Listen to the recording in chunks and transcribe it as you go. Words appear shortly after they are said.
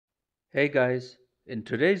Hey guys, in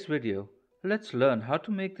today's video, let's learn how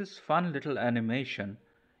to make this fun little animation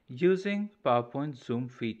using PowerPoint Zoom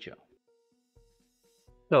feature.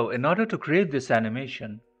 So in order to create this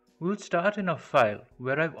animation, we'll start in a file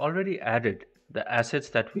where I've already added the assets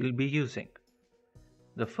that we'll be using.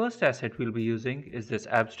 The first asset we'll be using is this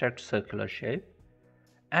abstract circular shape,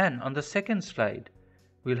 and on the second slide,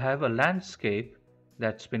 we'll have a landscape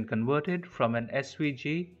that's been converted from an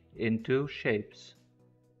SVG into shapes.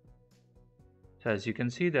 So as you can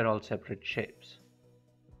see, they're all separate shapes.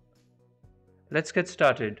 Let's get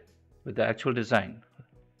started with the actual design.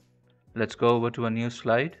 Let's go over to a new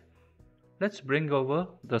slide. Let's bring over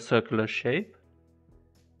the circular shape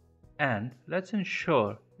and let's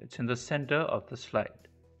ensure it's in the center of the slide.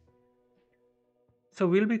 So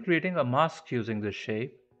we'll be creating a mask using this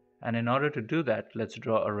shape, and in order to do that, let's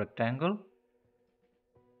draw a rectangle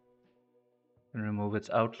and remove its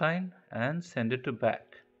outline and send it to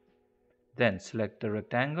back. Then select the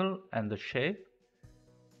rectangle and the shape,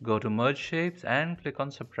 go to merge shapes and click on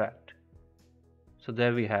subtract. So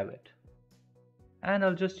there we have it. And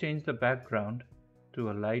I'll just change the background to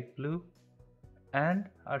a light blue and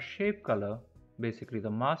our shape color, basically the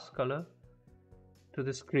mask color, to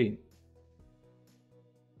this green.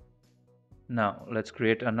 Now let's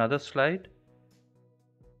create another slide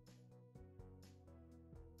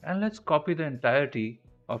and let's copy the entirety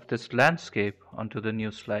of this landscape onto the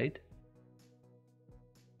new slide.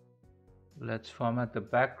 Let's format the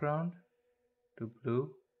background to blue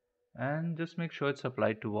and just make sure it's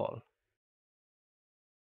applied to all.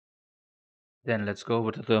 Then let's go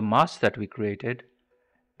over to the mask that we created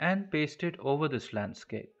and paste it over this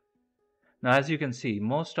landscape. Now as you can see,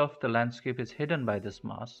 most of the landscape is hidden by this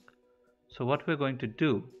mask. So what we're going to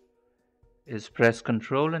do is press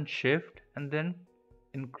Ctrl and Shift and then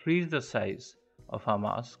increase the size of our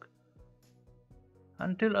mask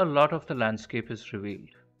until a lot of the landscape is revealed.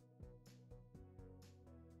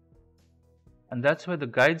 And that's why the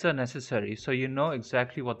guides are necessary, so you know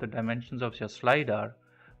exactly what the dimensions of your slide are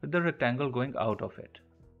with the rectangle going out of it.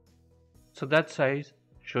 So that size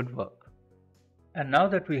should work. And now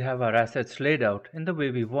that we have our assets laid out in the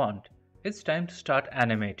way we want, it's time to start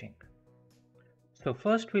animating. So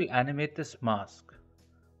first we'll animate this mask.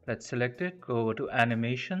 Let's select it, go over to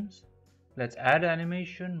animations, let's add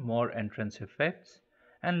animation, more entrance effects,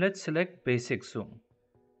 and let's select basic zoom.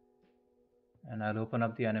 And I'll open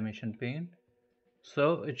up the animation pane.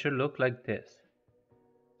 So it should look like this.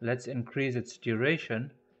 Let's increase its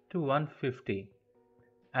duration to 150.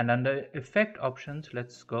 And under effect options,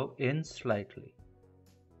 let's go in slightly.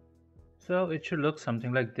 So it should look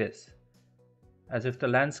something like this, as if the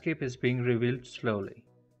landscape is being revealed slowly.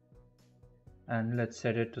 And let's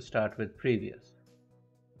set it to start with previous.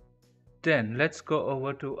 Then let's go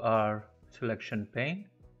over to our selection pane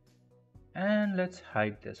and let's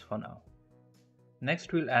hide this for now.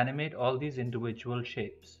 Next we'll animate all these individual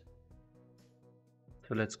shapes.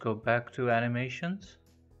 So let's go back to animations.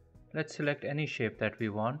 Let's select any shape that we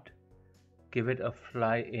want. Give it a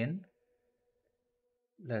fly in.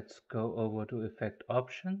 Let's go over to effect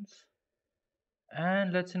options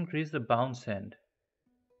and let's increase the bounce end.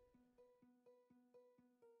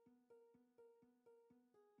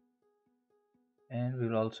 And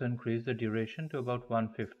we'll also increase the duration to about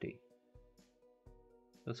 150.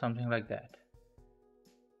 So something like that.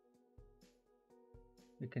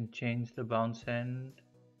 We can change the bounce end.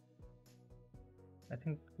 I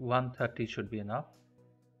think 130 should be enough.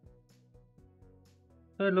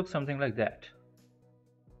 So it looks something like that.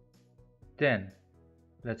 Then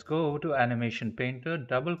let's go over to Animation Painter,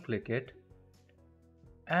 double click it,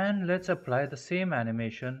 and let's apply the same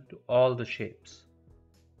animation to all the shapes.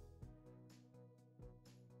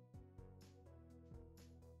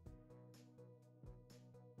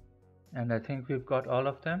 And I think we've got all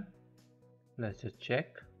of them. Let's just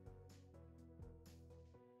check.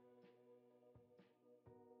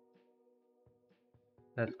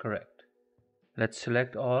 That's correct. Let's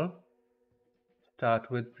select all.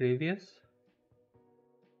 Start with previous.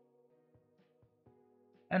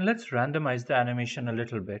 And let's randomize the animation a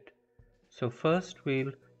little bit. So first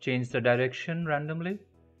we'll change the direction randomly.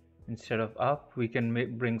 Instead of up, we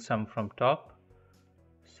can bring some from top.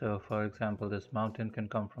 So for example, this mountain can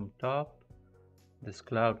come from top. This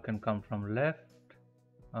cloud can come from left.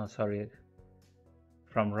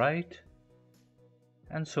 From right.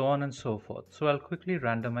 And so on and so forth. So I'll quickly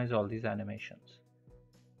randomize all these animations.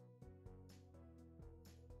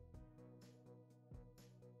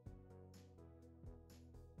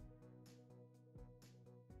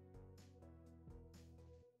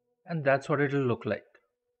 And that's what it'll look like.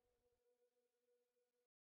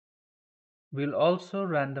 We'll also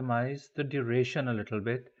randomize the duration a little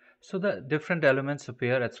bit so that different elements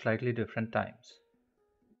appear at slightly different times.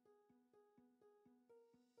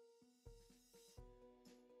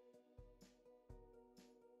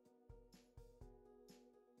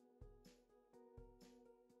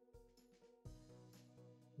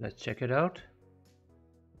 Let's check it out.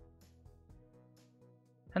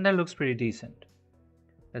 And that looks pretty decent.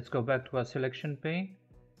 Let's go back to our selection pane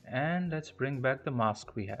and let's bring back the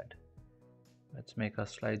mask we had. Let's make our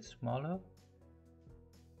slide smaller.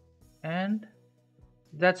 And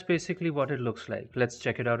that's basically what it looks like. Let's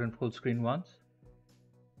check it out in full screen once.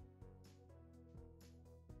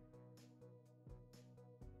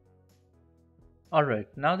 Alright,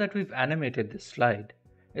 now that we've animated this slide,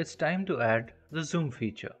 it's time to add the zoom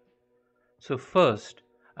feature. So first,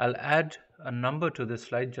 I'll add a number to this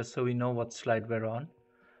slide just so we know what slide we're on.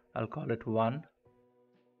 I'll call it 1.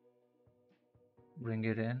 Bring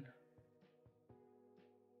it in.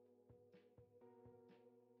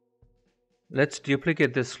 Let's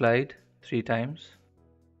duplicate this slide 3 times.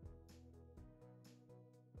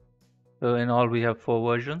 So in all we have 4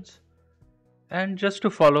 versions. And just to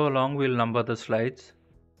follow along, we'll number the slides.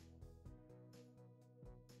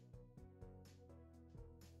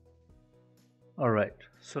 Alright,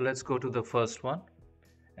 so let's go to the first one.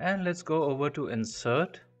 And let's go over to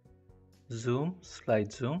Insert, Zoom,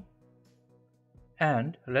 Slide Zoom.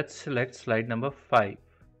 And let's select slide number 5.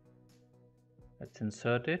 Let's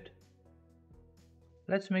insert it.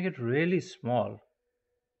 Let's make it really small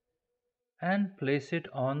and place it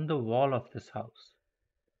on the wall of this house.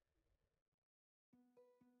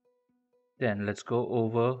 Then let's go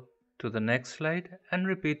over to the next slide and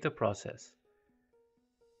repeat the process.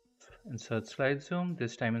 Insert slide zoom,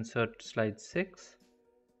 this time insert slide 6.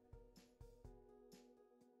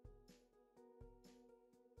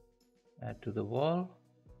 Add to the wall.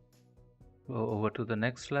 Go over to the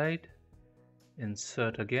next slide,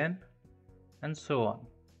 insert again, and so on.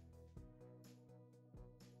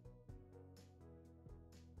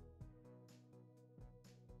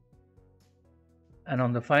 And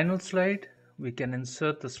on the final slide, we can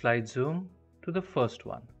insert the slide zoom to the first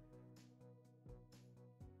one.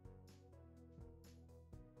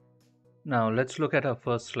 Now let's look at our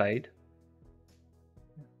first slide.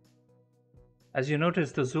 As you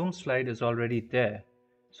notice, the zoom slide is already there,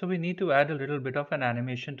 so we need to add a little bit of an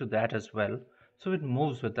animation to that as well, so it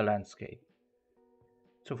moves with the landscape.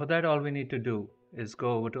 So for that, all we need to do is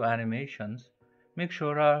go over to Animations, make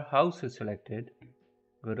sure our house is selected,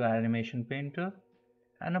 go to Animation Painter,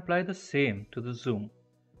 and apply the same to the zoom.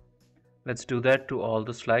 Let's do that to all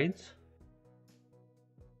the slides.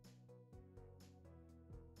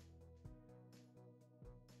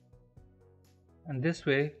 And this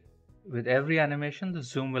way, with every animation, the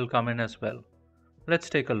zoom will come in as well. Let's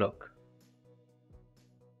take a look.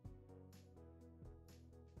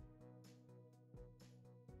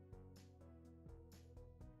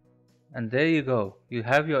 And there you go, you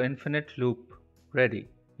have your infinite loop ready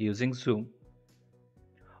using zoom.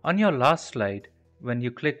 On your last slide, when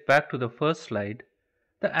you click back to the first slide,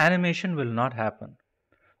 the animation will not happen.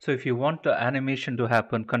 So if you want the animation to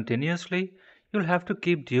happen continuously, you'll have to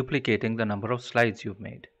keep duplicating the number of slides you've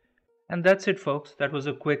made. And that's it, folks. That was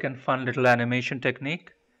a quick and fun little animation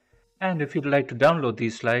technique. And if you'd like to download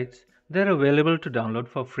these slides, they're available to download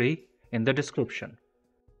for free in the description.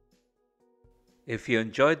 If you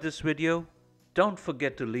enjoyed this video, don't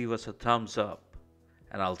forget to leave us a thumbs up,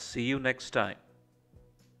 and I'll see you next time.